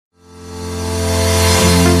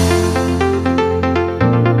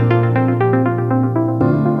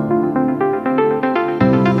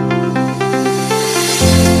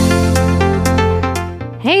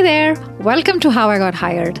Welcome to How I Got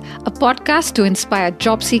Hired, a podcast to inspire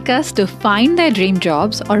job seekers to find their dream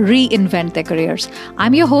jobs or reinvent their careers.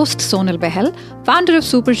 I'm your host, Sonal Behel, founder of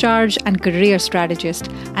Supercharge and career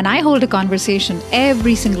strategist, and I hold a conversation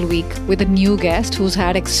every single week with a new guest who's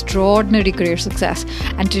had extraordinary career success.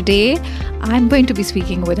 And today, I'm going to be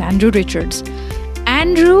speaking with Andrew Richards.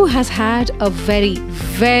 Andrew has had a very,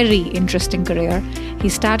 very interesting career. He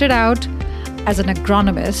started out as an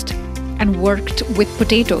agronomist and worked with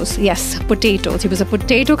potatoes. Yes, potatoes. He was a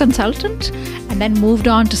potato consultant and then moved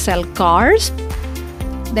on to sell cars.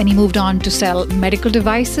 Then he moved on to sell medical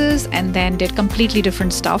devices and then did completely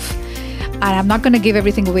different stuff. And I'm not going to give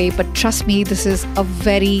everything away, but trust me, this is a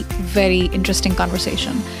very, very interesting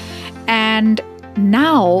conversation. And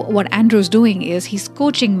now what Andrew's doing is he's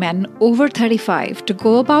coaching men over 35 to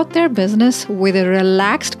go about their business with a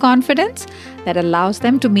relaxed confidence that allows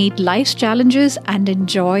them to meet life's challenges and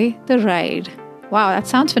enjoy the ride. Wow, that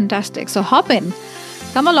sounds fantastic. So hop in,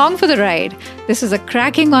 come along for the ride. This is a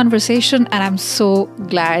cracking conversation and I'm so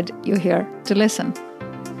glad you're here to listen.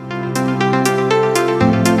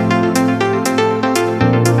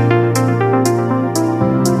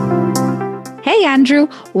 Hey Andrew,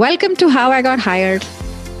 welcome to How I Got Hired.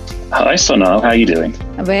 Hi Sonal, how are you doing?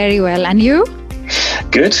 Very well, and you?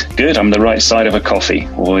 Good. I'm the right side of a coffee.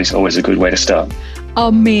 Always a good way to start.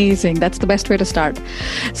 Amazing. That's the best way to start.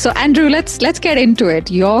 So Andrew, let's get into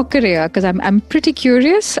it. Your career, because I'm pretty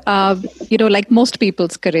curious. Like most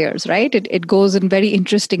people's careers, right? It goes in very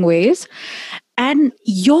interesting ways. And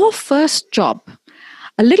your first job,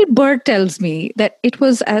 a little bird tells me that it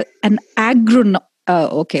was an agronomist.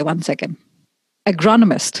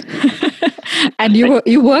 And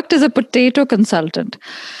you worked as a potato consultant.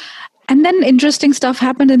 And then interesting stuff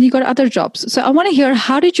happened and you got other jobs. So I want to hear,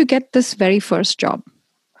 how did you get this very first job?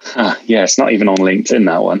 Yeah, it's not even on LinkedIn,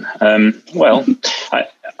 that one.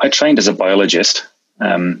 I trained as a biologist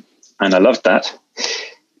and I loved that.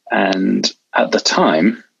 And at the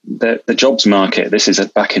time, the jobs market, this is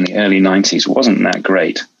back in the early 90s, wasn't that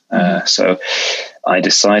great. So I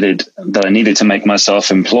decided that I needed to make myself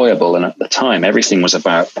employable. And at the time, everything was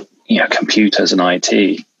about computers and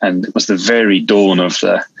IT. And it was the very dawn of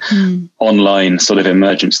the online sort of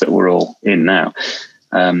emergence that we're all in now.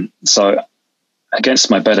 So against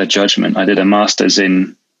my better judgment, I did a master's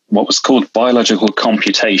in what was called biological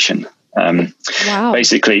computation. Wow.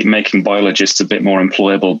 Basically making biologists a bit more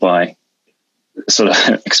employable by sort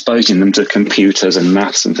of exposing them to computers and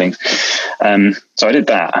maths and things. So I did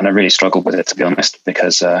that and I really struggled with it, to be honest,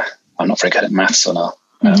 because I'm not very good at maths or not.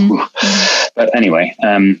 But anyway,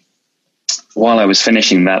 while I was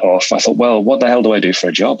finishing that off, I thought, well, what the hell do I do for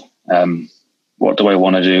a job? What do I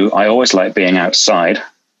want to do? I always like being outside.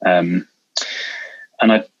 And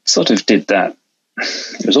I sort of did that.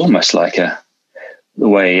 It was almost like the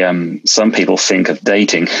way some people think of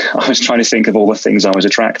dating. I was trying to think of all the things I was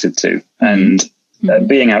attracted to. And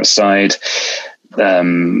being outside,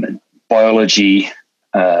 biology,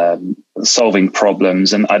 solving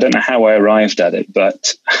problems. And I don't know how I arrived at it,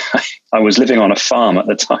 but I was living on a farm at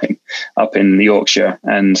the time up in Yorkshire.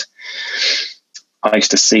 And I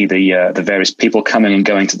used to see the various people coming and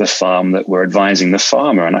going to the farm that were advising the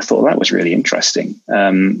farmer. And I thought that was really interesting.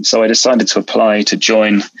 So I decided to apply to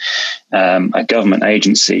join a government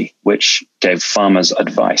agency which gave farmers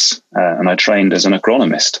advice. And I trained as an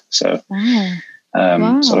agronomist. So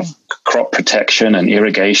sort of crop protection and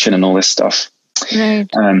irrigation and all this stuff. Right.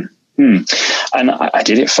 And I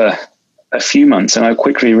did it for a few months and I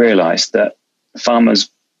quickly realized that farmers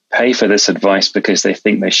pay for this advice because they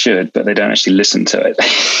think they should, but they don't actually listen to it.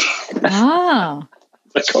 Ah.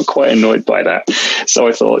 I got quite annoyed by that. So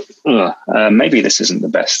I thought, maybe this isn't the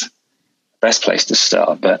best place to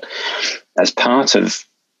start. But as part of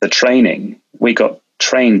the training, we got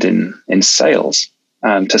trained in sales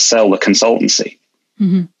to sell the consultancy.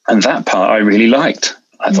 Mm-hmm. And that part I really liked.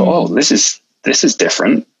 I thought, this is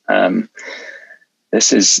different.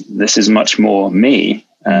 This is much more me.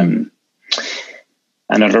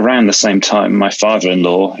 And at around the same time, my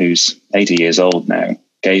father-in-law, who's 80 years old now,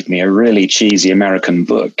 gave me a really cheesy American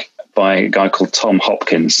book by a guy called Tom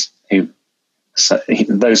Hopkins,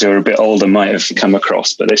 those who are a bit older might have come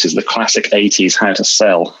across, but this is the classic 80s how to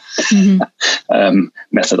sell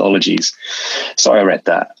methodologies. So I read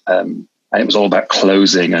that. And it was all about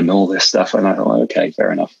closing and all this stuff. And I thought, okay,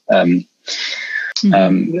 fair enough.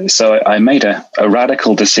 So I made a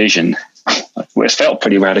radical decision. It felt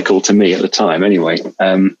pretty radical to me at the time anyway,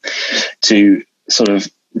 to sort of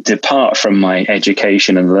depart from my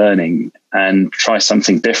education and learning and try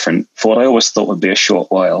something different for what I always thought would be a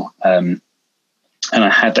short while. And I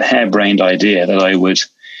had the harebrained idea that I would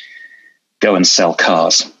go and sell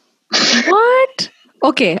cars. What?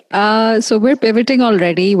 Okay, so we're pivoting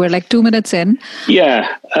already. We're like 2 minutes in.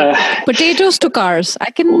 Yeah. Potatoes to cars.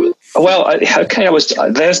 I can. Well, okay.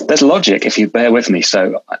 There's logic if you bear with me.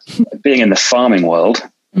 So, being in the farming world,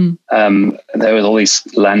 there was all these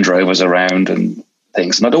Land Rovers around and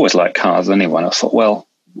things, and I'd always liked cars anyway. I thought, well,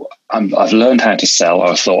 I've learned how to sell.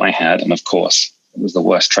 I thought I had, and of course, it was the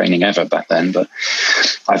worst training ever back then. But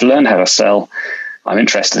I've learned how to sell. I'm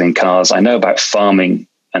interested in cars. I know about farming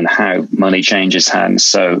and how money changes hands.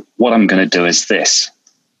 So what I'm going to do is this.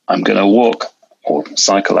 I'm going to walk or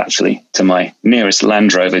cycle actually to my nearest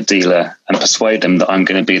Land Rover dealer and persuade them that I'm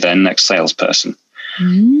going to be their next salesperson.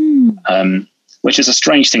 Which is a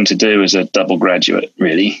strange thing to do as a double graduate,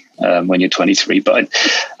 really, when you're 23. But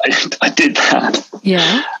I did that.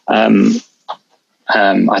 Yeah.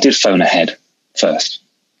 I did phone ahead first.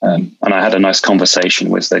 And I had a nice conversation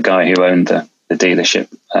with the guy who owned the dealership.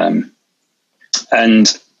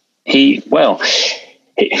 And he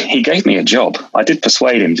gave me a job. I did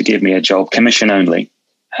persuade him to give me a job, commission only.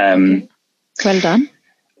 Well done.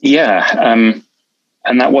 Yeah.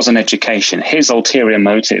 And that was an education. His ulterior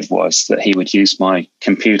motive was that he would use my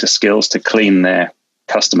computer skills to clean their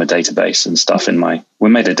customer database and stuff we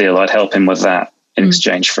made a deal. I'd help him with that in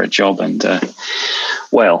exchange for a job. And,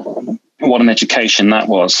 well, what an education that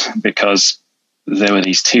was, because there were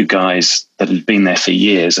these two guys that had been there for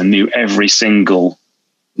years and knew every single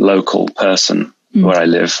local person where I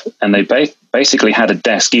live. And they basically had a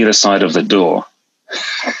desk either side of the door.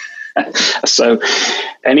 So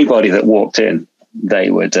anybody that walked in,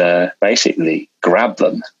 they would basically grab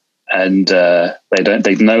them, and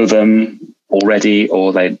they'd know them already,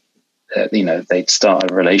 or they'd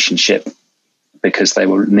start a relationship because they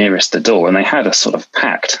were nearest the door, and they had a sort of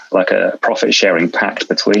pact, like a profit sharing pact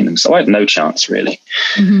between them. So I had no chance really.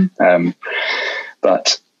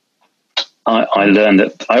 But I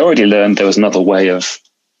already learned there was another way of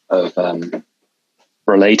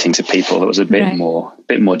relating to people that was a bit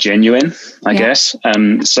more genuine, I guess.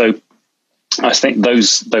 So I think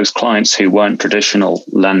those clients who weren't traditional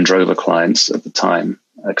Land Rover clients at the time,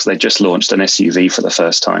 because they just launched an SUV for the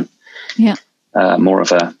first time. Yeah. More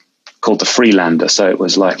of called the Freelander. So it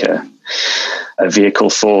was like a vehicle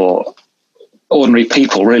for ordinary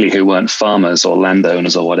people, really, who weren't farmers or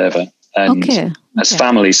landowners or whatever. And as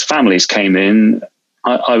families came in,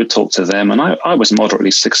 I would talk to them, and I was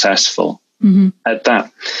moderately successful at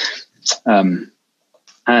that.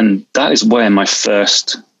 And that is where my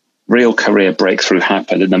first real career breakthrough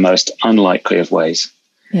happened, in the most unlikely of ways.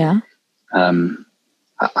 Yeah.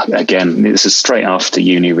 Again, this is straight after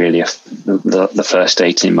uni, really, the first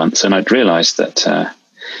 18 months. And I'd realized that,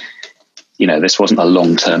 this wasn't a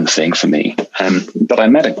long-term thing for me. But I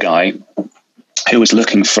met a guy who was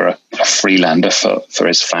looking for a Freelander for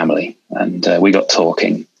his family. And we got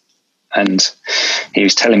talking. And he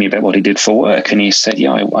was telling me about what he did for work. And he said,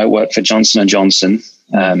 I work for Johnson & Johnson.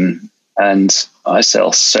 And I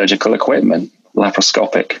sell surgical equipment,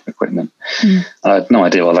 laparoscopic equipment. I had no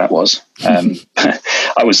idea what that was.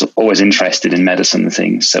 I was always interested in medicine and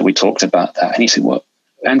things. So we talked about that. And he said, well,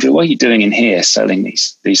 Andrew, what are you doing in here selling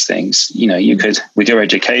these things? You could, with your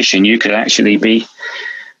education, you could actually be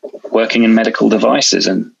working in medical devices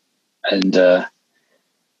and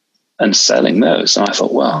selling those. And I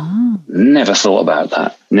thought, well, never thought about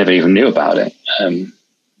that. Never even knew about it.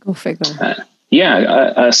 Go figure.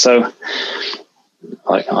 So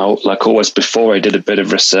like always before, I did a bit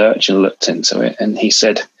of research and looked into it. And he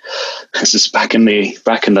said, this is back in the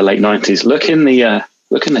late 90s, look in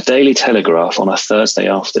the Daily Telegraph on a Thursday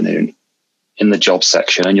afternoon in the job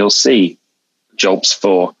section, and you'll see jobs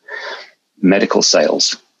for medical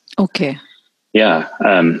sales. Okay. Yeah.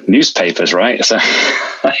 Newspapers, right? So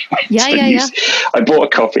I bought a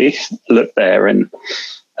copy, looked there, and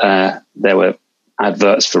there were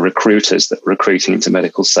adverts for recruiters that were recruiting into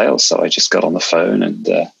medical sales. So I just got on the phone, and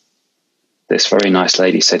this very nice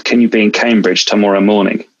lady said, can you be in Cambridge tomorrow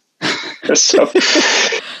morning? So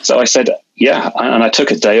I said, yeah. And I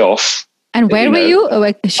took a day off. And where were you?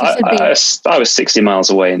 I was 60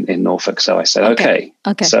 miles away in Norfolk. So I said, okay.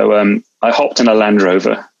 So I hopped in a Land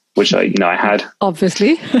Rover, which I had.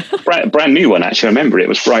 Obviously. brand new one, actually. I remember it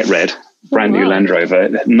was bright red, brand new Land Rover,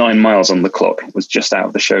 9 miles on the clock. It was just out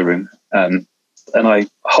of the showroom. And I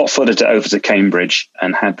hot-footed it over to Cambridge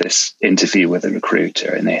and had this interview with a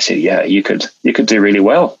recruiter. And they said, yeah, you could do really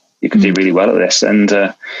well. You could do really well at this. And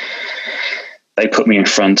they put me in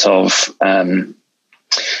front of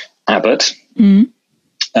Abbott, a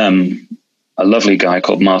lovely guy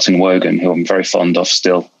called Martin Wogan, who I'm very fond of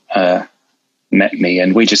still, met me,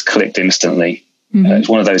 and we just clicked instantly. It was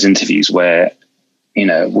one of those interviews where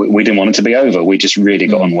we didn't want it to be over. We just really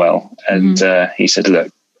got on well. And he said,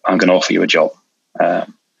 look, I'm going to offer you a job.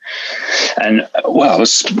 And I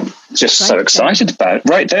was just so excited about it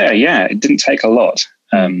right there. Yeah, it didn't take a lot.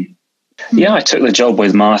 I took the job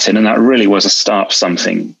with Martin, and that really was a start of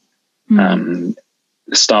something, the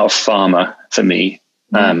start of pharma for me.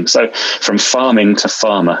 So from farming to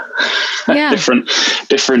pharma,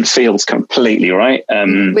 different fields completely, right?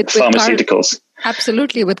 With pharmaceuticals.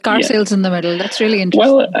 Absolutely, with car sales in the middle. That's really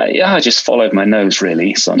interesting. Well, I just followed my nose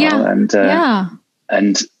really, Sonal,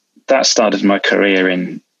 and that started my career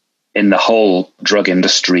in the whole drug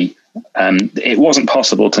industry. It wasn't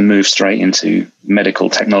possible to move straight into medical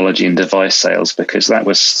technology and device sales because that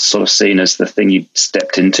was sort of seen as the thing you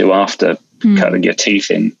stepped into after cutting your teeth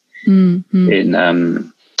in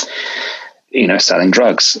selling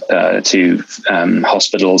drugs to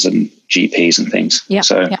hospitals and GPs and things.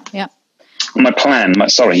 My plan,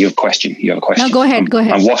 you have a question. No, go ahead.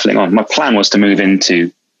 I'm waffling on. My plan was to move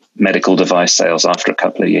into medical device sales after a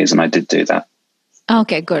couple of years, and I did do that.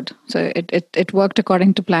 Okay, good. So it worked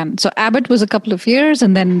according to plan. So Abbott was a couple of years,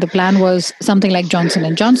 and then the plan was something like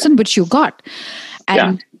Johnson & Johnson, which you got.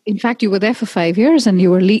 And in fact, you were there for 5 years, and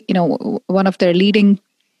you were one of their leading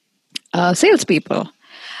salespeople.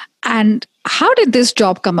 And how did this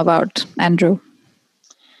job come about, Andrew?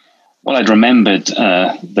 Well, I'd remembered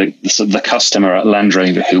the customer at Land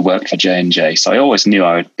Rover who worked for J&J, so I always knew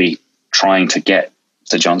I would be trying to get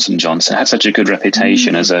to Johnson & Johnson. It had such a good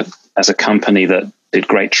reputation as a company that did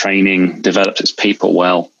great training, developed its people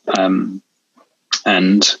well,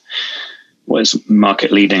 and was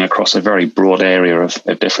market leading across a very broad area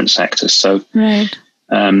of different sectors. So,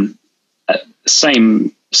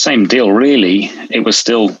 same deal, really. It was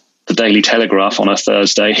still the Daily Telegraph on a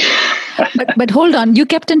Thursday. but hold on, you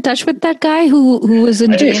kept in touch with that guy who was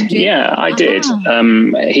in J&J? Yeah, I did.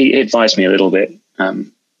 He advised me a little bit.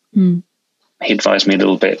 He advised me a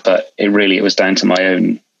little bit, but it was down to my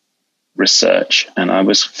own research, and I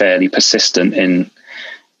was fairly persistent in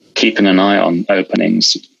keeping an eye on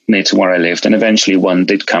openings near to where I lived, and eventually one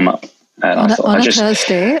did come up. And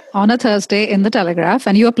on a Thursday in the Telegraph,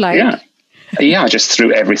 and you applied? Yeah, I just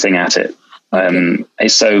threw everything at it.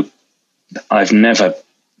 So I've never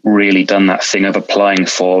really done that thing of applying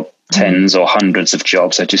for tens or hundreds of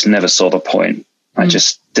jobs. I just never saw the point. I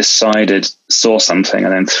just saw something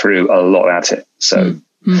and then threw a lot at it. So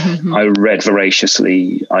I read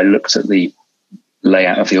voraciously. I looked at the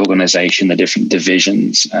layout of the organization, the different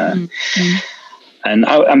divisions. And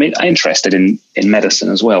I'm interested in medicine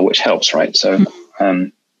as well, which helps, right? So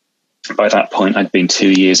by that point, I'd been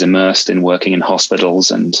 2 years immersed in working in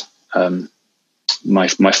hospitals, and my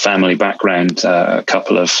family background, a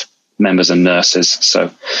couple of members and nurses.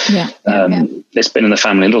 So it's been in the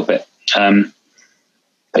family a little bit.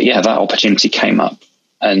 But that opportunity came up,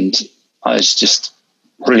 and I was just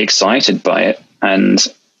really excited by it. And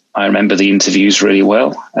I remember the interviews really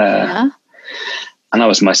well. And I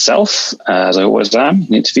was myself, as I always am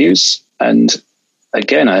in interviews. And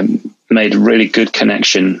again, I made a really good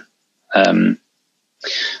connection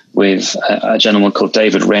with a gentleman called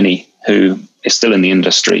David Rennie, who is still in the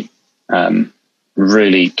industry.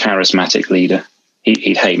 Really charismatic leader.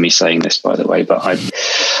 He'd hate me saying this, by the way, but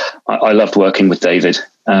I loved working with David.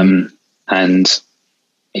 And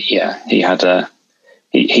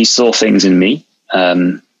he saw things in me.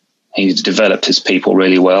 He developed his people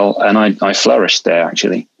really well, and I flourished there,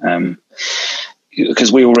 actually,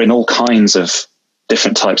 because we were in all kinds of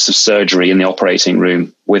different types of surgery in the operating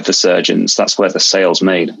room with the surgeons. That's where the sale's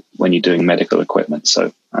made when you're doing medical equipment.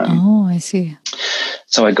 So, I see.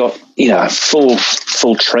 So I got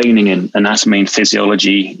full training in anatomy and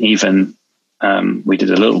physiology. Even we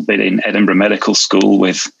did a little bit in Edinburgh Medical School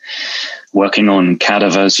with working on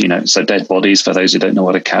cadavers. So dead bodies. For those who don't know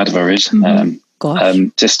what a cadaver is.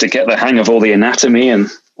 Just to get the hang of all the anatomy and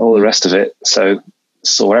all the rest of it. So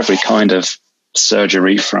saw every kind of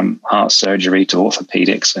surgery, from heart surgery to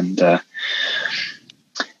orthopedics, and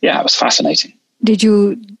it was fascinating. Did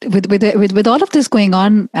you, with all of this going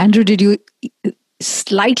on, Andrew, did you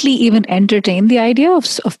slightly even entertain the idea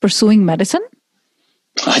of pursuing medicine?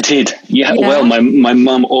 I did. Yeah. Well, my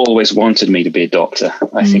mum always wanted me to be a doctor.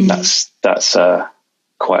 I think that's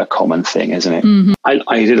quite a common thing, isn't it?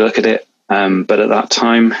 I did look at it. But at that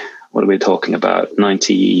time, what are we talking about?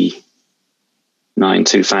 99,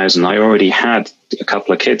 2000. I already had a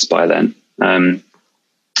couple of kids by then. And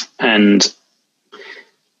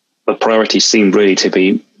the priority seemed really to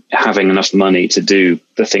be having enough money to do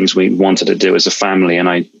the things we wanted to do as a family. And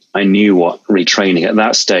I knew what retraining at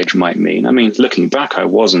that stage might mean. I mean, looking back, I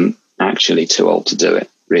wasn't actually too old to do it,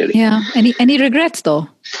 really. Yeah. Any regrets, though?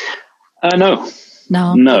 No.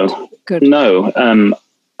 No. No. Good. No.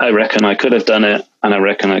 I reckon I could have done it, and I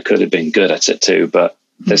reckon I could have been good at it too. But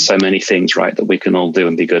there's so many things, right, that we can all do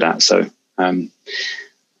and be good at. So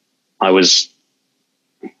I was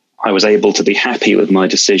able to be happy with my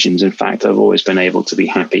decisions. In fact, I've always been able to be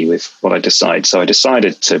happy with what I decide. So I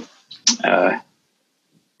decided to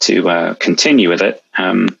continue with it.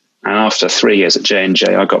 And after 3 years at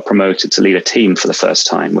J&J, I got promoted to lead a team for the first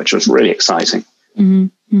time, which was really exciting.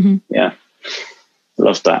 Yeah,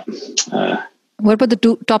 loved that. What were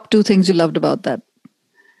the top two things you loved about that?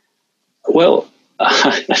 Well,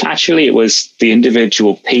 actually, it was the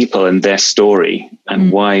individual people and their story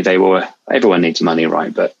and why they were. Everyone needs money,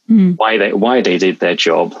 right? But why they did their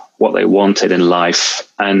job, what they wanted in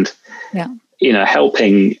life, and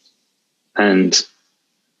helping and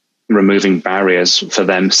removing barriers for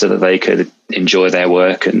them so that they could enjoy their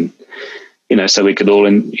work, and so we could all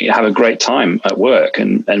have a great time at work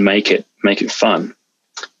and make it fun.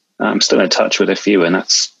 I'm still in touch with a few, and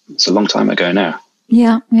it's a long time ago now.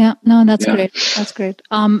 Yeah. No, that's great. That's great.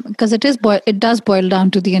 Because it does boil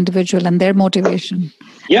down to the individual and their motivation.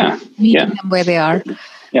 Yeah. Meeting them where they are.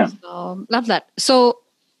 Yeah. So, love that. So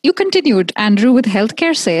you continued, Andrew, with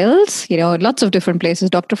healthcare sales, lots of different places,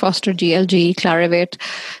 Dr. Foster, GLG, Clarivate.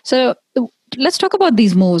 So let's talk about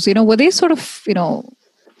these moves. Were they sort of,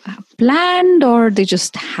 planned, or they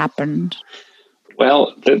just happened?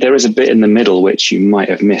 Well, there is a bit in the middle which you might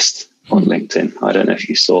have missed on LinkedIn. I don't know if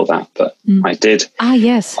you saw that, but I did. Ah,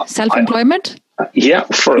 yes. Self-employment?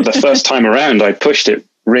 For the first time around, I pushed it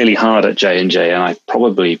really hard at J&J, and I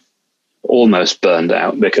probably almost burned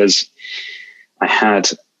out because I had,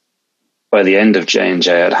 by the end of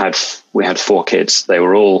J&J, we had 4 kids. They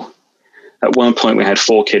were all, at one point we had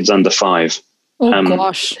 4 kids under 5. Oh,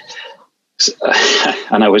 gosh.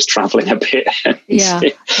 And I was traveling a bit.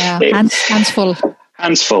 Hands full.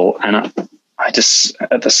 Hands full. And I just,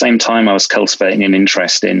 at the same time, I was cultivating an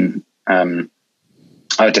interest in,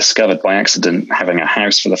 I discovered by accident, having a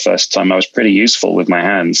house for the first time, I was pretty useful with my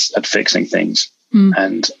hands at fixing things.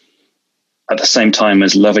 And at the same time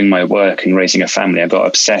as loving my work and raising a family, I got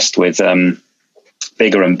obsessed with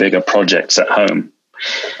bigger and bigger projects at home,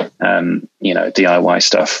 DIY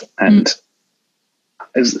stuff. And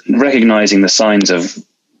recognizing the signs of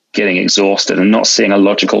getting exhausted and not seeing a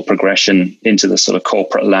logical progression into the sort of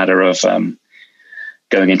corporate ladder of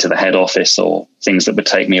going into the head office or things that would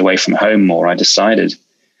take me away from home more, I decided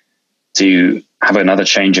to have another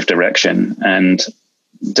change of direction and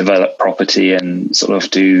develop property and sort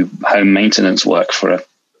of do home maintenance work for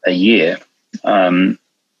a year.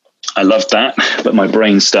 I loved that, but my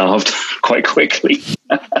brain starved quite quickly.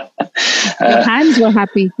 Your hands were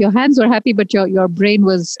happy, but your brain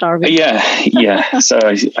was starving. Yeah. So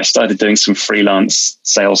I started doing some freelance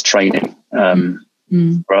sales training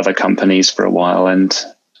for other companies for a while, and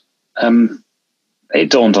it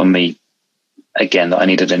dawned on me again that I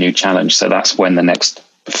needed a new challenge. So that's when the next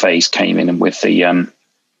phase came in, and with the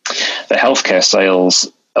healthcare sales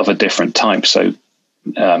of a different type. So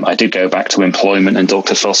I did go back to employment, and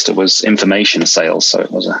Dr. Foster was information sales. So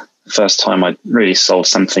it was the first time I really sold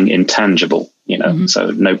something intangible,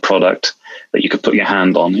 so no product that you could put your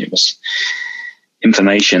hand on. It was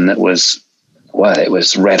information that was, it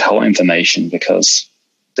was red hot information, because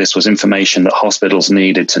this was information that hospitals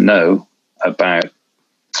needed to know about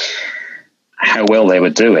how well they were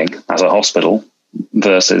doing as a hospital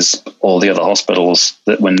versus all the other hospitals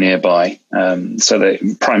that were nearby. So they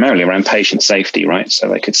primarily around patient safety, right? So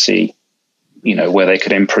they could see, where they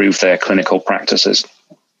could improve their clinical practices.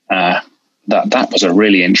 That was a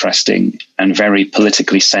really interesting and very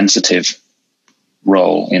politically sensitive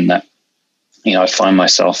role, in that, I'd find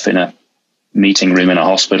myself in a meeting room in a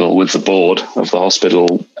hospital with the board of the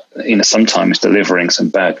hospital, sometimes delivering some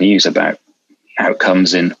bad news about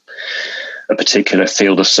outcomes in a particular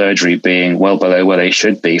field of surgery being well below where they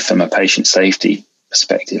should be from a patient safety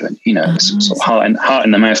perspective. And, sort of heart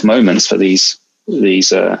in the mouth moments for these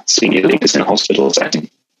senior leaders in a hospital setting.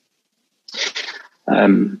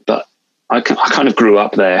 But I kind of grew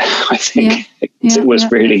up there, I think. It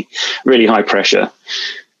was really, really high pressure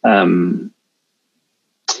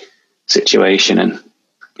situation. And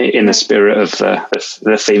in the spirit of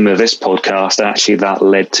the theme of this podcast, actually that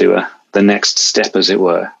led to the next step, as it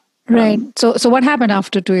were. Right. So what happened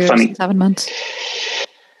after 2 years, 7 months?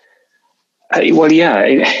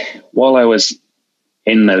 While I was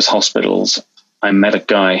in those hospitals, I met a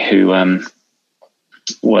guy who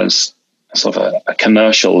was sort of a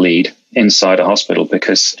commercial lead inside a hospital,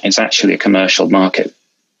 because it's actually a commercial market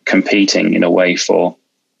competing in a way for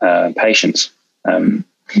patients.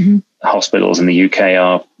 Hospitals in the UK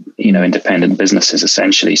are, independent businesses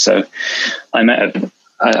essentially. So I met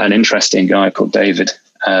an interesting guy called David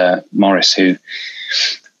Morris, who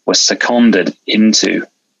was seconded into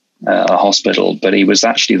a hospital, but he was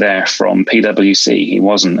actually there from PwC. He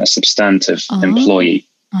wasn't a substantive employee.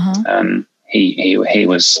 He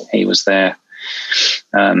was there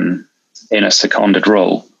in a seconded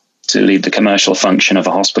role to lead the commercial function of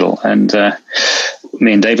a hospital. And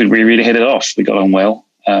me and David, we really hit it off. We got on well.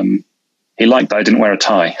 He liked that I didn't wear a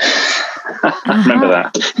tie. I remember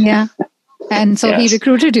that. Yeah. And so he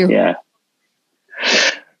recruited you. Yeah.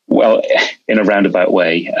 Well, in a roundabout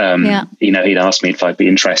way. He'd asked me if I'd be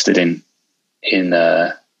interested in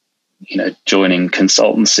joining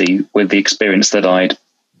consultancy with the experience that I'd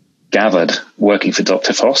gathered working for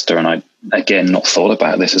Dr. Foster. And I, again, not thought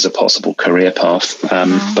about this as a possible career path.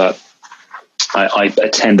 But I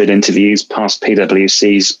attended interviews, passed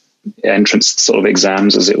PwC's entrance sort of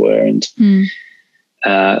exams, as it were. And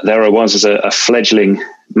there I was as a fledgling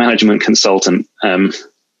management consultant,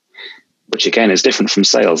 which again is different from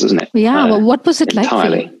sales, isn't it? Yeah. Well, what was it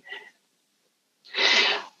entirely. like for you?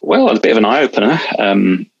 Well, a bit of an eye-opener.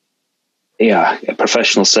 A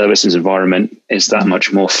professional services environment is that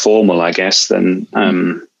much more formal, I guess, than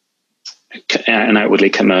an outwardly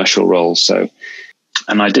commercial role. So,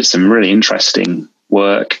 and I did some really interesting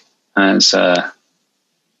work as an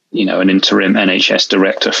interim NHS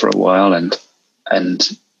director for a while, and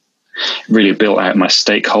really built out my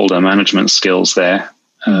stakeholder management skills there,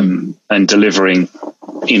 and delivering,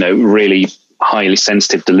 really highly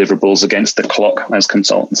sensitive deliverables against the clock as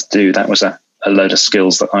consultants do. That was a load of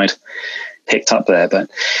skills that I'd picked up there. But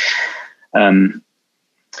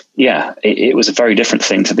it was a very different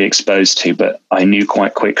thing to be exposed to, but I knew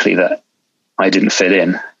quite quickly that I didn't fit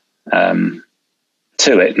in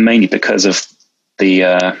to it, mainly because of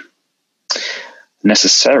the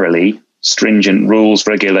necessarily stringent rules,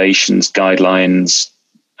 regulations, guidelines,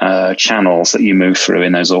 channels that you move through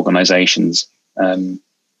in those organizations.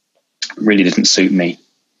 Really didn't suit me.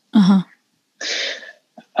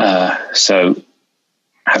 So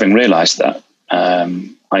having realized that,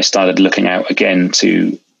 I started looking out again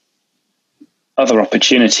to other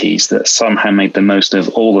opportunities that somehow made the most of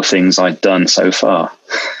all the things I'd done so far.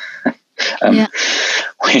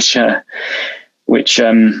 Which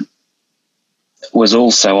was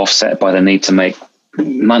also offset by the need to make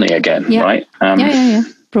money again, right?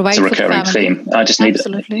 Provide it's a recurring theme. I just need,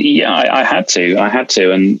 I had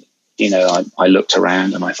to. And, I looked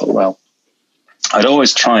around and I thought, well, I'd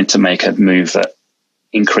always tried to make a move that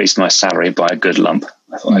increased my salary by a good lump.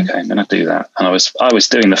 I thought, okay, I'm going to do that. And I was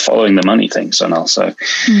doing the following the money thing. So now,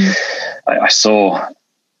 I saw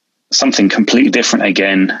something completely different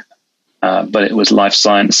again, but it was life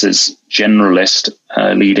sciences generalist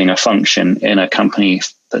leading a function in a company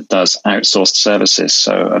that does outsourced services.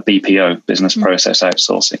 So a BPO, business process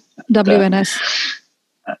outsourcing. WNS.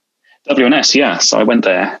 WNS, yeah. So I went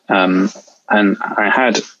there and I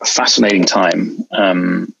had a fascinating time.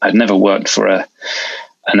 I'd never worked for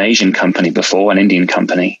an Asian company before, an Indian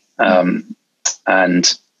company. And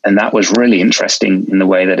that was really interesting in the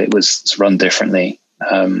way that it was run differently.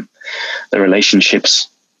 The relationships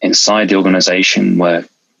inside the organization were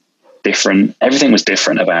different. Everything was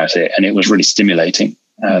different about it, and it was really stimulating.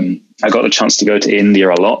 I got a chance to go to India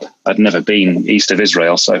a lot. I'd never been east of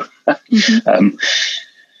Israel, so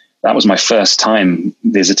that was my first time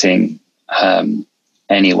visiting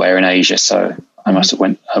anywhere in Asia. So I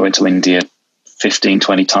went to India 15,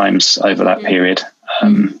 20 times over that period.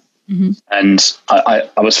 And I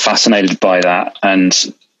was fascinated by that. And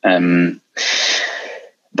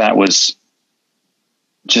that was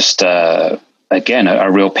just, again,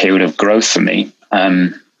 a real period of growth for me.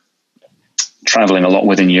 Traveling a lot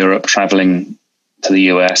within Europe, traveling to the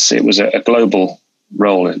US. It was a global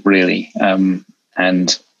role, really. And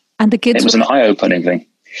the kids, it was an eye-opening thing.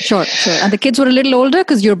 Sure. And the kids were a little older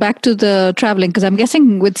because you're back to the traveling, because I'm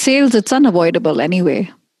guessing with sales, it's unavoidable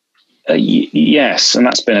anyway. Yes. And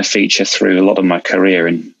that's been a feature through a lot of my career.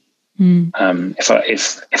 And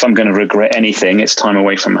if I'm going to regret anything, it's time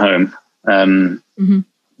away from home. At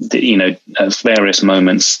various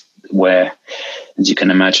moments where, as you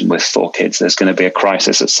can imagine, with 4 kids, there's going to be a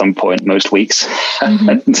crisis at some point, most weeks.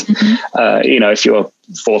 And, if you're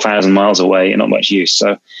 4,000 miles away, you're not much use.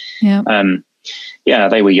 So,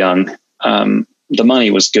 they were young. The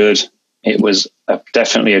money was good. It was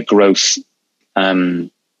definitely a growth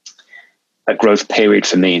period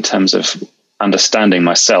for me in terms of understanding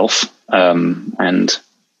myself and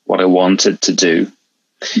what I wanted to do.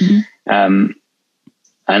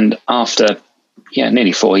 And after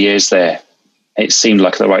nearly 4 years there, it seemed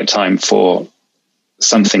like the right time for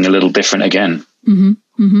something a little different again. Mm-hmm.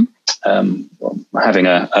 Mm-hmm. Having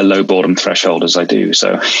a low boredom threshold as I do.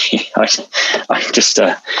 So I just,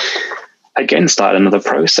 again, started another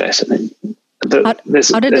process. And then How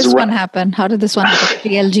did this one happen? How did this one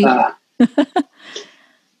happen? PLG?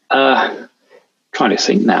 Trying to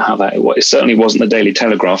think now how that, it certainly wasn't the Daily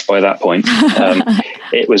Telegraph by that point.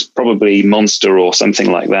 It was probably Monster or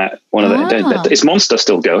something like that. Is Monster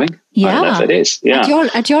still going? Yeah. I don't know if it is. Yeah.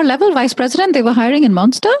 At your level, vice president, they were hiring in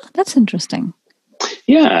Monster? That's interesting.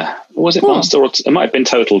 Yeah. Was it Monster or it might have been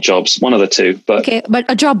Total Jobs, one of the two. But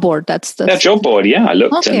a job board. That's a job board. Yeah. I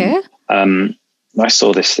looked and I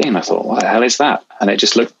saw this thing. I thought, what the hell is that? And it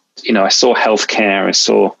just looked, I saw healthcare. I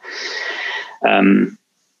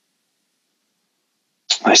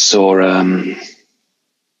saw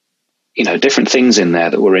different things in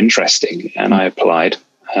there that were interesting, and I applied.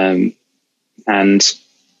 And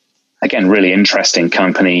again, really interesting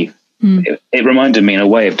company. It reminded me in a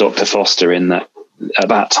way of Dr. Foster in that at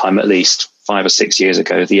that time, at least 5 or 6 years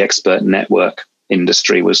ago, the expert network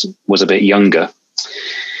industry was a bit younger.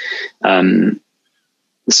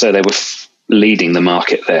 So they were leading the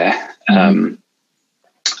market there. I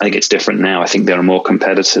think it's different now. I think there are more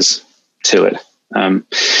competitors to it.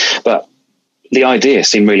 But the idea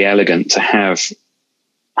seemed really elegant to have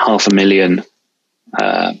 500,000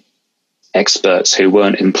 experts who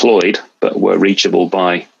weren't employed, but were reachable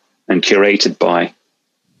by and curated by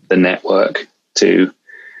the network to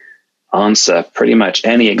answer pretty much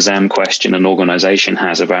any exam question an organization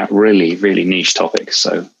has about really, really niche topics.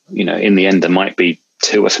 So, in the end, there might be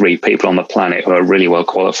 2 or 3 people on the planet who are really well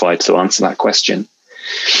qualified to answer that question.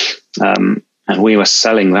 And we were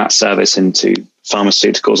selling that service into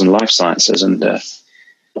pharmaceuticals and life sciences. And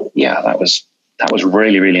that was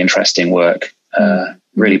really, really interesting work.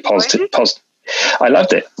 Really positive. I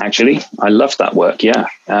loved it, actually. I loved that work. Yeah.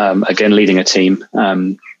 Again, leading a team.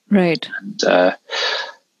 Right. And,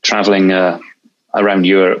 traveling around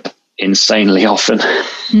Europe insanely often.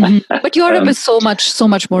 But Europe is so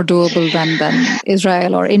much more doable than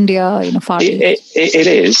Israel or India, Far East. It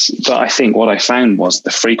is, but I think what I found was the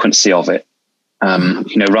frequency of it.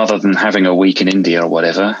 Rather than having a week in India or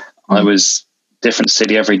whatever, I was different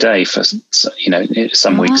city every day for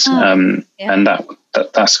some weeks, and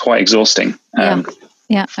that's quite exhausting. Yeah.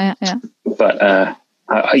 But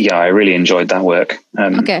I really enjoyed that work.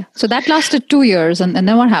 Okay, so that lasted 2 years, and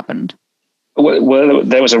then what happened? Well,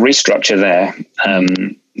 there was a restructure there,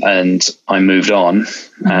 and I moved on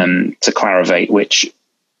to Clarivate, which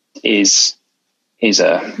is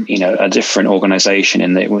a different organization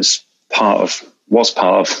in that it was part of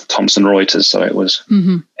Thomson Reuters, so it was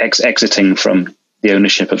exiting from the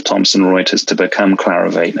ownership of Thomson Reuters to become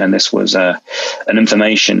Clarivate, and this was an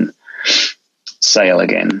information sale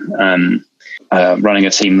again. Running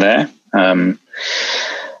a team there.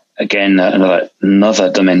 Again,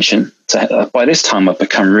 another dimension. By this time, I've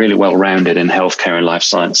become really well-rounded in healthcare and life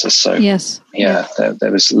sciences. So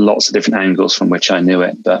there was lots of different angles from which I knew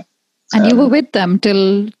it. And you were with them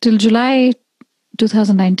till July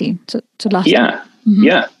 2019. So last year.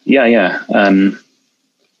 Yeah. And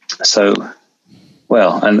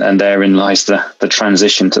therein lies the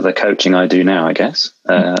transition to the coaching I do now, I guess.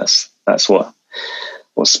 That's what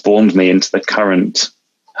spawned me into the current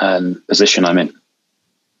position I'm in.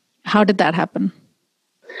 How did that happen?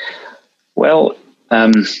 Well,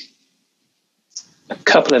 a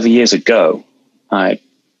couple of years ago, I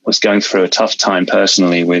was going through a tough time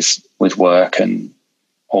personally with work and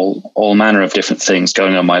all manner of different things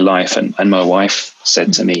going on in my life. And my wife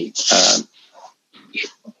said to me,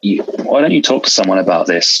 why don't you talk to someone about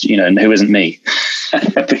this, and who isn't me,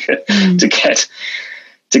 to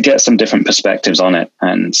get some different perspectives on it.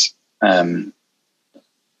 And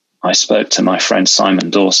I spoke to my friend Simon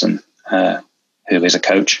Dawson, who is a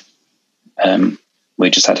coach. We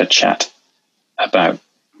just had a chat about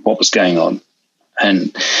what was going on,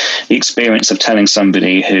 and the experience of telling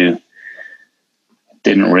somebody who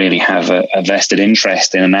didn't really have a vested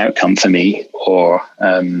interest in an outcome for me, or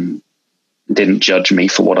didn't judge me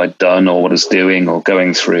for what I'd done or what I was doing or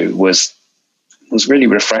going through, was really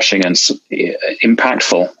refreshing and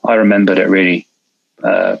impactful. I remembered it really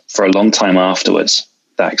for a long time afterwards,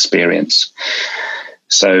 that experience.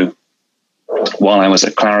 So while I was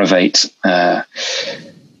at Clarivate,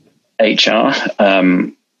 HR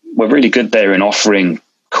were really good there in offering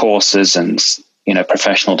courses and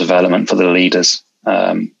professional development for the leaders,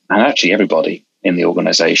 and actually everybody in the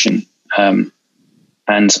organization.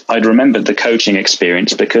 And I'd remembered the coaching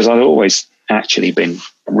experience because I'd always actually been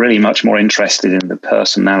really much more interested in the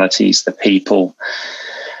personalities, the people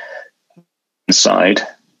inside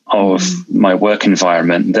of my work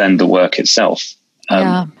environment than the work itself.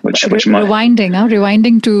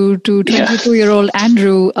 Rewinding to 22-year-old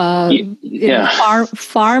Andrew.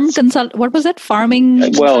 Farm consult. What was it?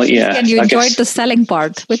 Farming. Well, yeah. And you enjoyed the selling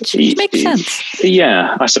part, which makes sense.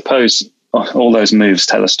 Yeah, I suppose all those moves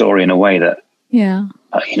tell a story in a way that. Yeah.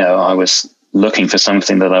 I was looking for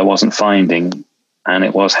something that I wasn't finding, and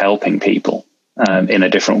it was helping people in a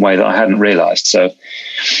different way that I hadn't realized. So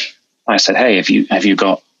I said, "Hey, have you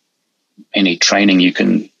got any training you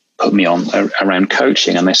can put me on around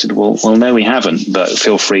coaching?" And they said, well, no, we haven't, but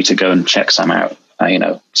feel free to go and check some out,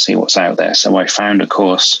 see what's out there. So I found a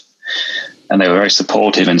course, and they were very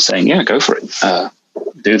supportive in saying, yeah, go for it.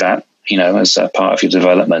 Do that, as a part of your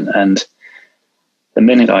development. And the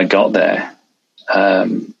minute I got there,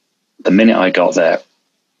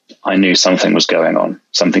 I knew something was going on.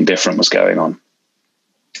 Something different was going on.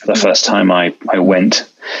 The first time I went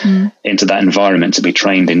into that environment to be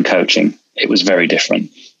trained in coaching, it was very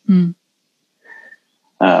different.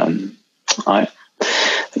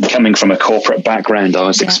 Coming from a corporate background, I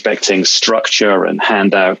was expecting structure and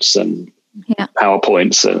handouts and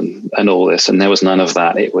PowerPoints and all this, and there was none of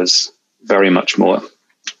that. It was very much more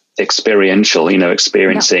experiential,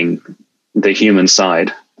 experiencing the human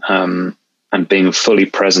side and being fully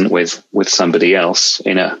present with somebody else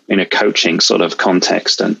in a coaching sort of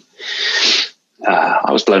context. And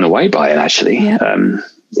I was blown away by it, actually.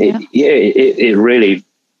 It really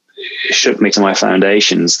shook me to my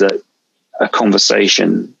foundations that a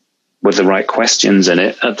conversation with the right questions in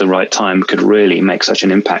it at the right time could really make such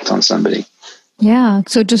an impact on somebody. Yeah.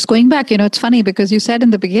 So just going back, it's funny because you said in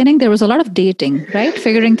the beginning there was a lot of dating, right?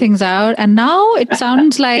 Figuring things out. And now it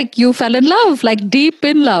sounds like you fell in love, like deep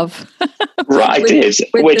in love. Right.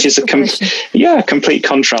 Which is a complete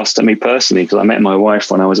contrast to me personally, because I met my wife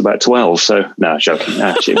when I was about 12. So no, joking.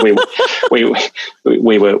 Actually,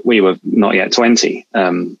 we were not yet 20.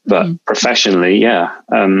 But professionally,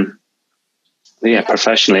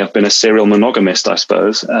 professionally, I've been a serial monogamist, I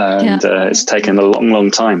suppose. And it's taken a long, long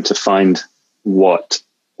time to find what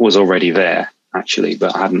was already there, actually,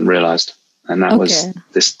 but I hadn't realized. And that was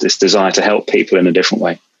this desire to help people in a different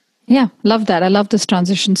way. Yeah, love that. I love this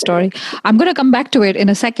transition story. I'm going to come back to it in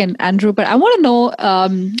a second, Andrew, but I want to know,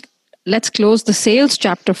 let's close the sales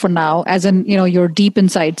chapter for now, as in, you're deep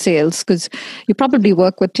inside sales, because you probably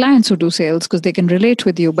work with clients who do sales because they can relate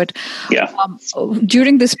with you. But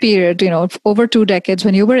during this period, over 2 decades,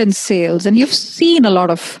 when you were in sales and you've seen a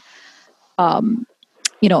lot of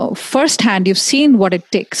firsthand, you've seen what it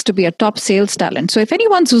takes to be a top sales talent. So if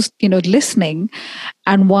anyone's who's, listening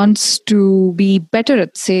and wants to be better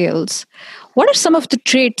at sales, what are some of the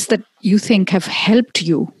traits that you think have helped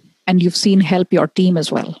you and you've seen help your team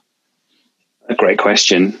as well? A great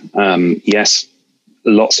question. Yes,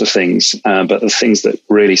 lots of things. But the things that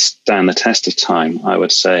really stand the test of time, I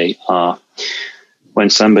would say, are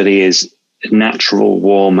when somebody is natural,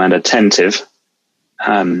 warm and attentive,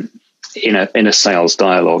 in a sales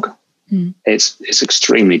dialogue. It's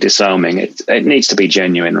extremely disarming. It needs to be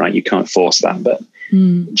genuine, right? You can't force that, but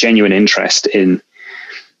genuine interest in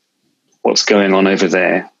what's going on over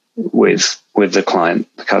there with the client,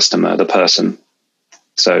 the customer, the person.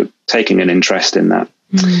 So taking an interest in that.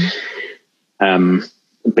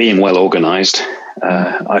 Being well organized.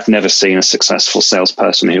 I've never seen a successful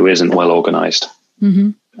salesperson who isn't well organized.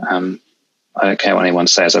 I don't care what anyone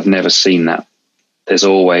says. I've never seen that. There's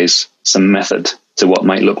always some method to what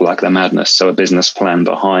might look like the madness. So a business plan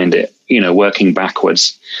behind it, working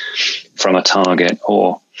backwards from a target,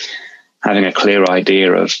 or having a clear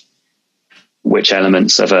idea of which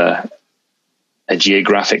elements of a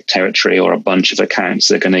geographic territory or a bunch of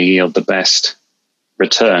accounts are going to yield the best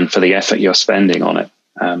return for the effort you're spending on it.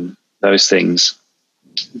 Those things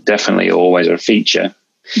definitely always are a feature.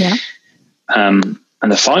 Yeah.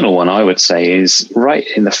 And the final one I would say is right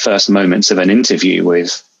in the first moments of an interview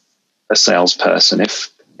with a salesperson. If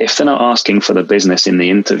they're not asking for the business in the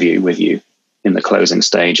interview with you in the closing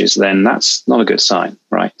stages, then that's not a good sign,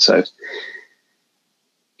 right? So,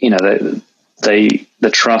 the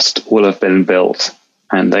trust will have been built,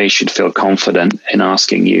 and they should feel confident in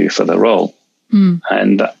asking you for the role.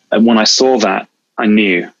 And when I saw that, I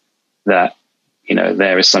knew that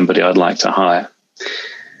there is somebody I'd like to hire.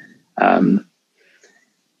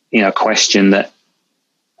 A question that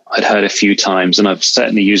I'd heard a few times, and I've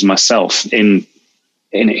certainly used myself in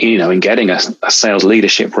getting a sales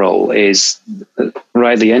leadership role, is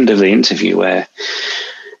right at the end of the interview where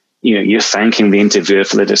you're thanking the interviewer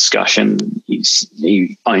for the discussion.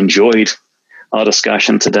 I enjoyed our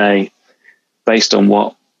discussion today. Based on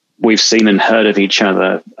what we've seen and heard of each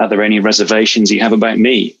other, are there any reservations you have about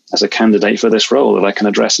me as a candidate for this role that I can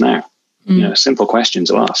address now? Simple question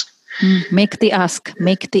to ask. Make the ask.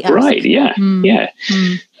 Right. Yeah. Yeah.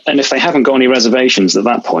 And if they haven't got any reservations at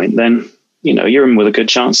that point, then, you're in with a good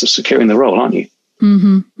chance of securing the role, aren't you?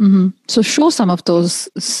 So show some of those,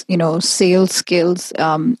 sales skills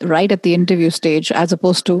right at the interview stage, as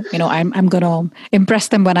opposed to, I'm going to impress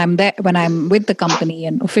them when I'm there, when I'm with the company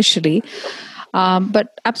and officially.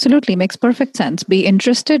 But absolutely makes perfect sense. Be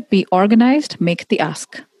interested, be organized, make the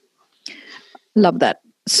ask. Love that.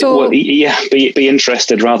 So be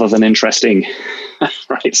interested rather than interesting,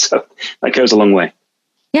 right? So that goes a long way.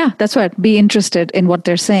 Yeah, that's right. Be interested in what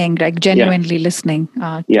they're saying, like genuinely listening.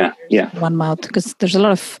 One mouth, because there's a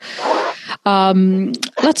lot of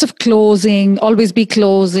lots of closing, always be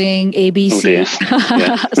closing, ABC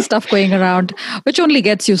stuff going around, which only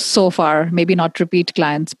gets you so far. Maybe not repeat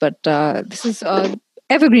clients, but this is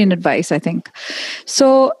evergreen advice, I think.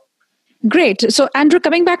 So great. So Andrew,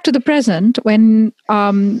 coming back to the present, when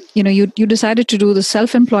you decided to do the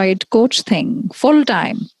self-employed coach thing full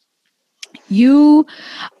time. You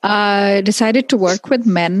decided to work with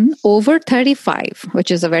men over 35,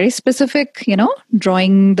 which is a very specific,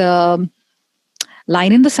 drawing the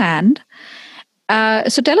line in the sand.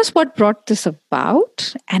 So tell us what brought this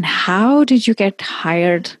about and how did you get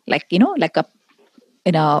hired, in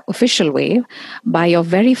an official way by your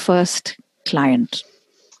very first client?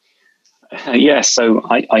 So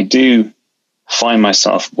I do find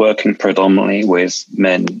myself working predominantly with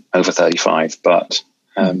men over 35, but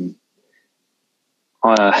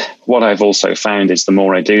what I've also found is the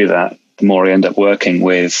more I do that, the more I end up working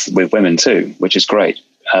with women too, which is great.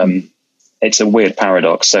 It's a weird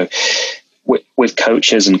paradox. So with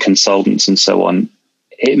coaches and consultants and so on,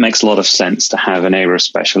 it makes a lot of sense to have an area of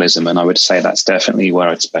specialism. And I would say that's definitely where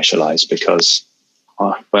I'd specialize because,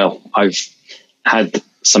 I've had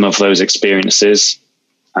some of those experiences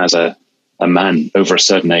as a man over a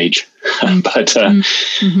certain age. But,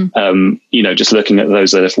 just looking at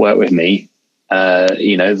those that have worked with me,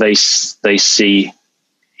 they see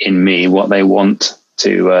in me what they want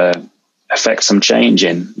to affect some change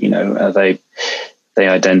in. They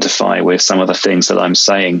identify with some of the things that I'm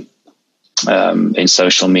saying in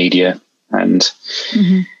social media, and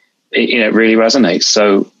it really resonates.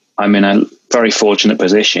 So I'm in a very fortunate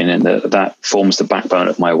position in that forms the backbone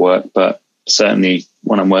of my work. But certainly,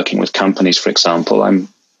 when I'm working with companies, for example,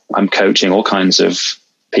 I'm coaching all kinds of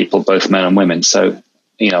people, both men and women. So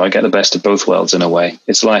I get the best of both worlds in a way.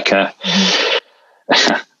 It's like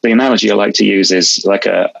the analogy I like to use is like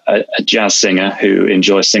a jazz singer who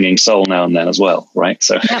enjoys singing soul now and then as well, right?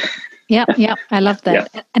 So, yeah, I love that.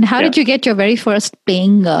 Yeah. And how did you get your very first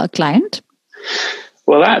paying client?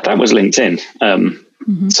 Well, that was LinkedIn.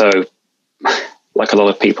 So, like a lot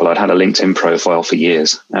of people, I'd had a LinkedIn profile for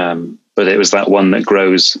years, but it was that one that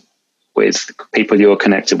grows with people you're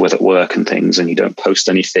connected with at work and things, and you don't post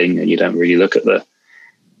anything, and you don't really look at the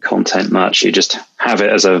content much. You just have it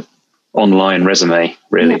as a online resume,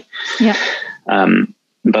 really.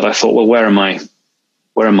 But I thought, well, where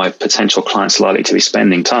are my potential clients likely to be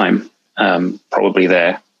spending time? Probably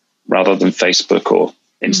there rather than Facebook or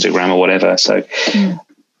Instagram or whatever. So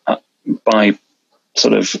by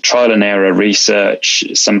sort of trial and error research,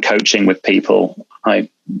 some coaching with people, I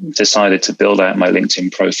decided to build out my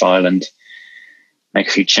LinkedIn profile and make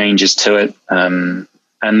a few changes to it.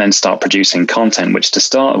 And then start producing content, which to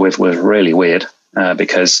start with was really weird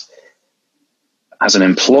because as an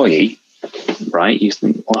employee, right, you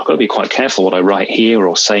think, well, I've got to be quite careful what I write here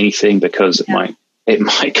or say anything because it might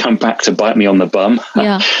come back to bite me on the bum. You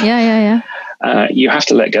have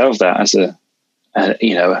to let go of that as a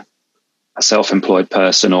self-employed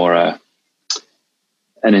person or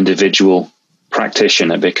an individual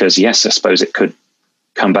practitioner because, yes, I suppose it could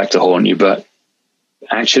come back to haunt you, but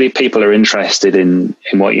actually, people are interested in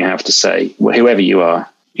what you have to say, whoever you are.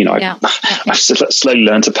 I've slowly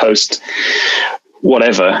learned to post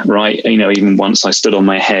whatever, right? Even once I stood on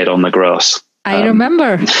my head on the grass. I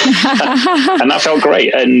remember. And that felt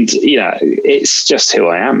great. And, it's just who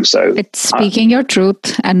I am. So it's speaking your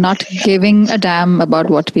truth and not giving a damn about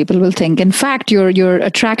what people will think. In fact, you're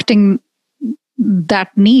attracting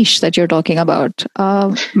that niche that you're talking about,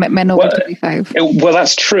 men over 35. Well,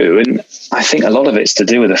 that's true. And I think a lot of it's to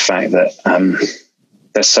do with the fact that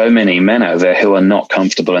there's so many men out there who are not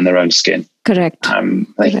comfortable in their own skin. Correct.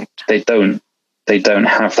 They don't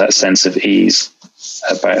have that sense of ease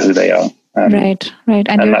about who they are. Right. And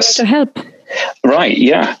you're there to help. Right.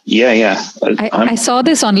 Yeah. I saw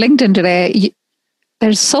this on LinkedIn today.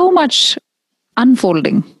 There's so much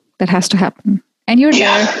unfolding that has to happen. And you're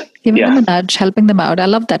there giving them a nudge, helping them out. I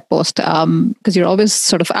love that post because you're always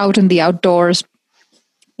sort of out in the outdoors,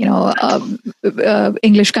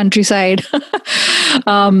 English countryside.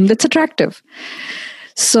 That's attractive.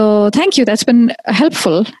 So thank you. That's been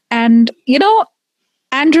helpful. And,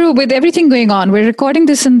 Andrew, with everything going on, we're recording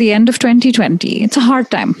this in the end of 2020. It's a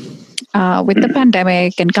hard time with the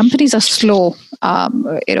pandemic, and companies are slow,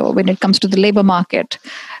 when it comes to the labor market.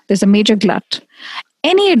 There's a major glut.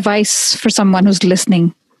 Any advice for someone who's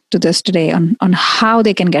listening to this today on how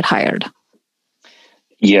they can get hired?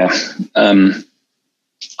 Yeah.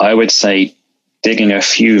 I would say digging a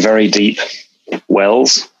few very deep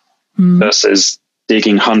wells versus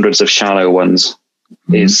digging hundreds of shallow ones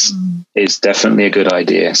is definitely a good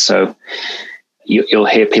idea. So you'll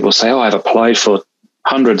hear people say, I've applied for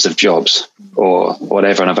hundreds of jobs or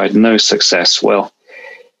whatever, and I've had no success. Well,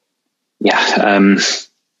 yeah,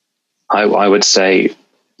 I would say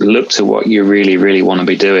look to what you really, really want to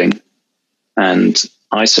be doing and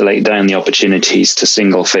isolate down the opportunities to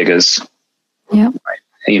single figures. Yeah.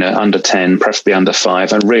 Under 10, preferably under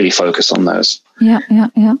 5, and really focus on those. Yeah.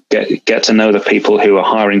 Get to know the people who are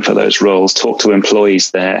hiring for those roles, talk to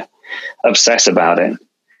employees there, obsess about it,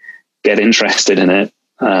 get interested in it.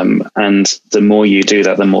 And the more you do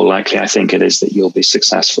that, the more likely I think it is that you'll be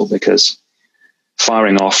successful, because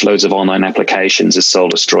firing off loads of online applications is soul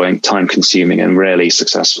destroying, time consuming, and rarely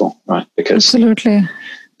successful, right? Because absolutely,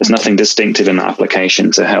 there's nothing distinctive in the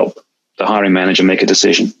application to help the hiring manager make a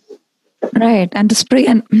decision. Right. And the spray,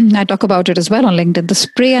 and I talk about it as well on LinkedIn, the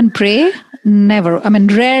spray and pray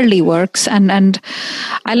rarely works. And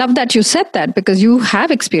I love that you said that, because you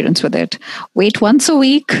have experience with it. Wait once a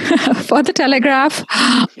week for the Telegraph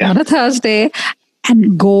on a Thursday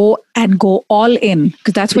and go all in,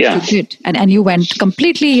 because that's what you did. And you went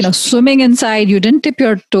completely, swimming inside. You didn't dip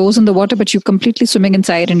your toes in the water, but you completely swimming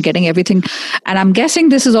inside and getting everything. And I'm guessing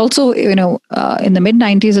this is also, in the mid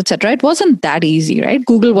 90s, etc. It wasn't that easy, right?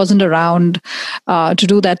 Google wasn't around to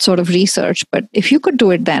do that sort of research. But if you could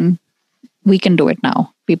do it then, we can do it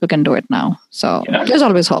now. People can do it now. So there's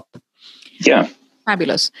always hope. Yeah.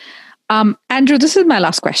 Fabulous. Andrew, this is my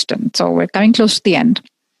last question. So we're coming close to the end.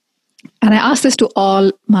 And I ask this to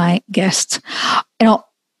all my guests.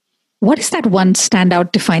 What is that one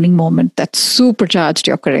standout defining moment that supercharged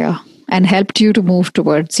your career and helped you to move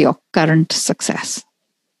towards your current success?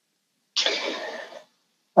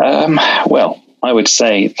 Well, I would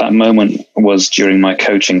say that moment was during my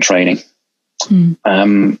coaching training.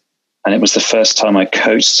 And it was the first time I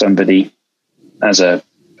coached somebody as a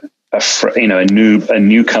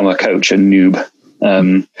newcomer coach, a noob.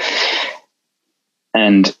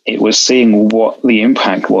 And it was seeing what the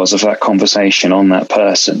impact was of that conversation on that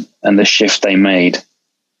person and the shift they made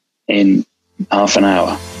in half an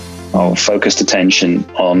hour of focused attention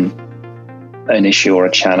on an issue or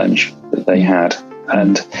a challenge that they had.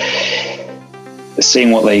 And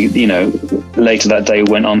seeing what they, later that day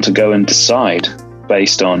went on to go and decide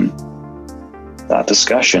based on that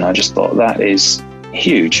discussion, I just thought that is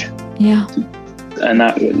huge. Yeah. And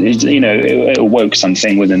that, it awoke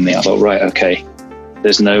something within me. I thought, right, okay.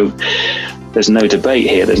 There's no debate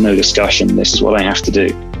here. There's no discussion. This is what I have to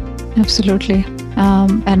do. Absolutely.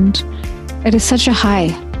 And it is such a high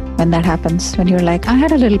when that happens, when you're like, I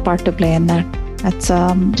had a little part to play in that. That's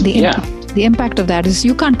the impact of that is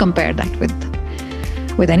you can't compare that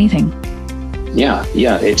with anything. Yeah.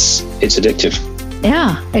 It's addictive.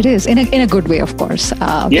 Yeah, it is in a good way, of course.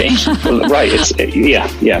 Right.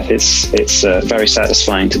 It's very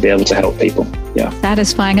satisfying to be able to help people. Yeah,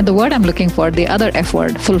 satisfying, and the word I'm looking for, the other F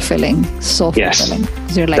word, fulfilling. So fulfilling.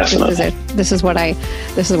 Yes, you're like, definitely. This is it.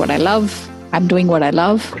 This is what I love. I'm doing what I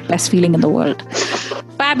love. Best feeling in the world.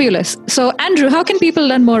 Fabulous. So, Andrew, how can people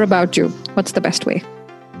learn more about you? What's the best way?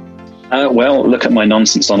 Well, look at my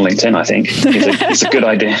nonsense on LinkedIn. I think it's a good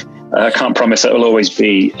idea. I can't promise it will always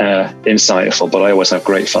be insightful, but I always have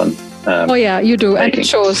great fun. You do. And it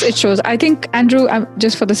shows. I think, Andrew,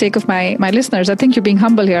 just for the sake of my listeners, I think you're being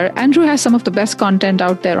humble here. Andrew has some of the best content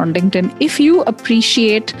out there on LinkedIn. If you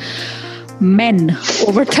appreciate men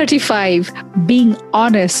over 35 being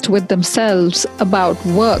honest with themselves about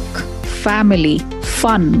work, family,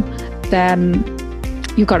 fun, then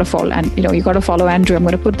you got to follow. And, you got to follow Andrew. I'm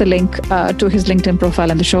going to put the link to his LinkedIn profile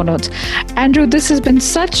in the show notes. Andrew, this has been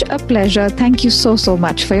such a pleasure. Thank you so, so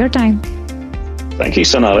much for your time. Thank you,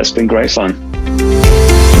 Sonal. It's been great fun.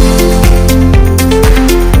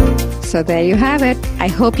 So there you have it. I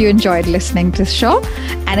hope you enjoyed listening to the show.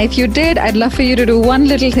 And if you did, I'd love for you to do one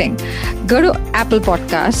little thing. Go to Apple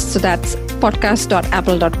Podcasts. So that's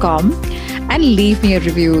podcast.apple.com. and leave me a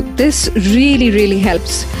review. This really, really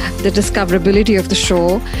helps the discoverability of the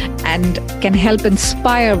show and can help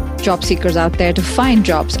inspire job seekers out there to find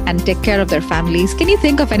jobs and take care of their families. Can you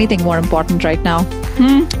think of anything more important right now?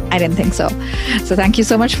 I didn't think so. So thank you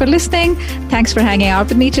so much for listening. Thanks for hanging out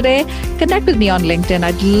with me today. Connect with me on LinkedIn.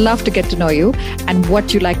 I'd love to get to know you and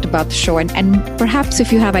what you liked about the show. And perhaps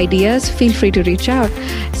if you have ideas, feel free to reach out.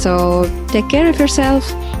 So take care of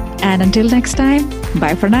yourself. And until next time,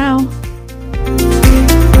 bye for now.